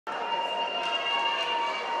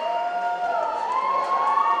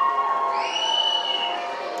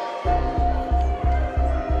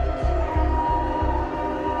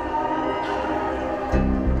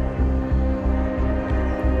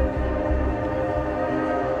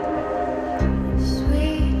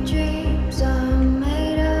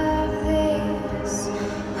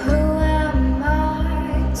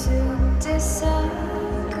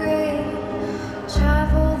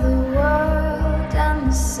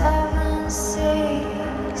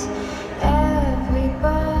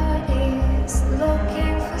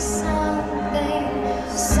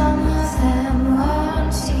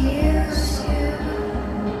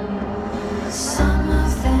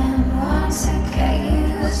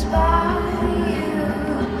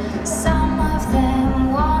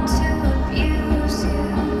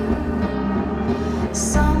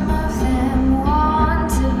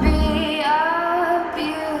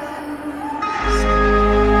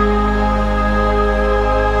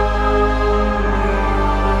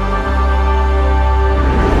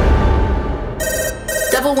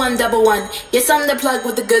double one. Yes, I'm the plug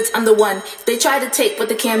with the goods, I'm the one. They try to take what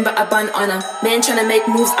they can, but I bun on them. Man tryna make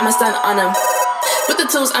moves, I'ma stun on them. With the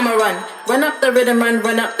tools, I'ma run up the rhythm,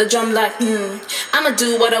 run up the drum like, I'ma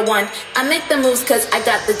do what I want. I make the moves cause I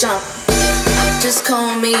got the jump. Just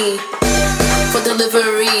call me for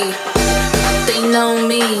delivery. They know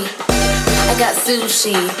me, I got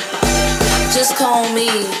sushi. Just call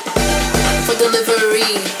me for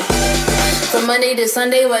delivery. From Monday to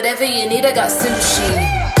Sunday, whatever you need, I got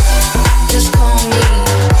sushi. Just call me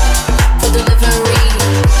for delivery.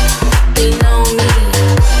 They know me,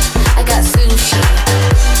 I got sushi.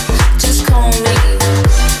 Just call me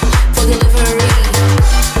for delivery.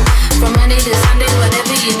 From Monday to Sunday,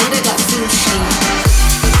 whatever you need, I got sushi.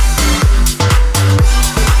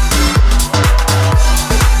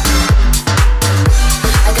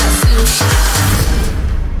 I got sushi.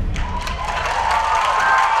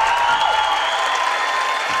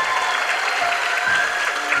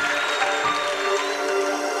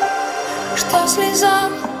 Что слеза,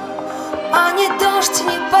 а не дождь,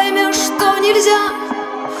 не поймешь, что нельзя.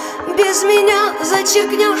 Без меня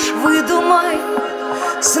зачеркнешь, выдумай.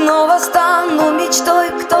 Снова стану мечтой,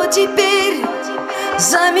 кто теперь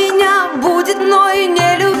за меня будет мной.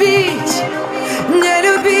 Не любить,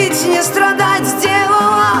 не страдать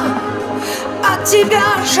сделала. От тебя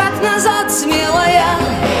шаг назад, смелая.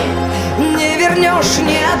 Не вернешь,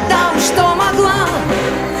 не отдам, что могла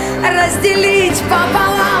разделить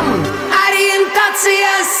пополам.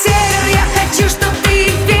 Ориентация